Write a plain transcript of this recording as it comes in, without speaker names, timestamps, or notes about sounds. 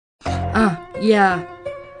Yeah,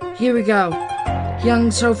 here we go.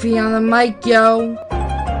 Young Sophie on the mic, yo.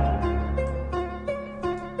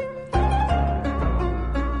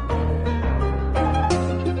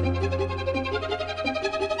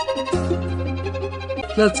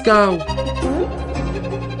 Let's go.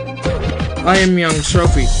 I am young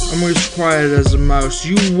Sophie. I'm as quiet as a mouse.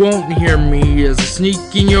 You won't hear me as I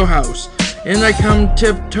sneak in your house. And I come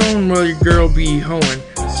tiptoeing while your girl be hoeing,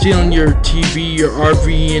 stealing your TV, your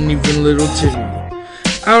RV, and even little titty.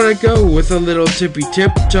 Out I go with a little tippy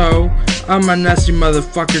tiptoe. I'm a nasty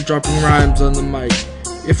motherfucker dropping rhymes on the mic.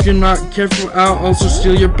 If you're not careful, I'll also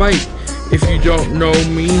steal your bike. If you don't know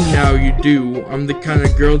me, now you do. I'm the kind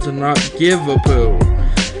of girl to not give a poo.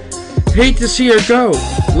 Hate to see her go,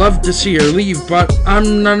 love to see her leave, but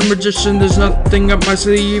I'm not a magician, there's nothing up my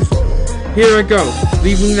sleeve. Here I go,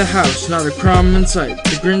 leaving the house, not a crumb in sight.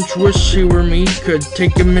 The Grinch wish he were me, could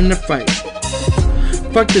take him in a fight.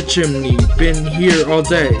 Fuck the chimney, been here all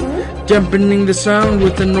day, dampening the sound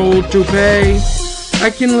with an old toupee. I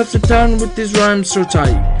can lift it down with these rhymes so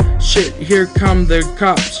tight. Shit, here come the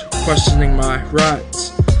cops, questioning my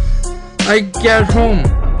rights. I get home,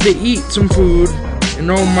 they eat some food, and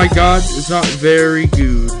oh my god, it's not very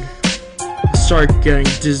good. I start getting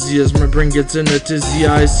dizzy as my brain gets in a tizzy.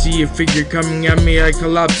 I see a figure coming at me, I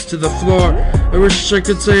collapse to the floor. I wish I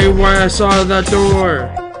could say why I saw that door.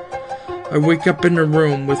 I wake up in a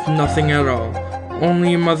room with nothing at all,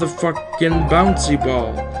 only a motherfucking bouncy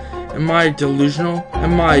ball. Am I delusional?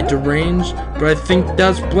 Am I deranged? But I think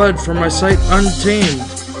that's blood from my sight untamed.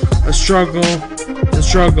 I struggle and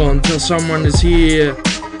struggle until someone is here.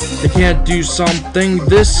 They can't do something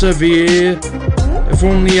this severe. If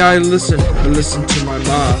only I listened to my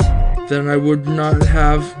ma, then I would not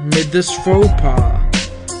have made this faux pas.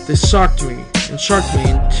 They socked me and shocked me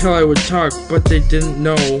until I would talk, but they didn't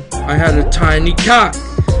know I had a tiny cock.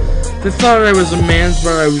 They thought I was a man's,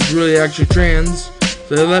 but I was really actually trans.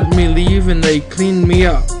 They let me leave and they cleaned me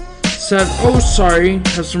up. Said, oh sorry,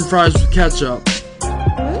 have some fries with ketchup.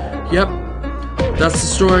 Yep, that's the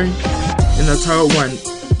story, and that's how it went.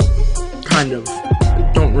 Kind of.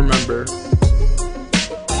 Don't remember.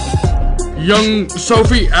 Young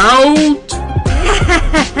Sophie out!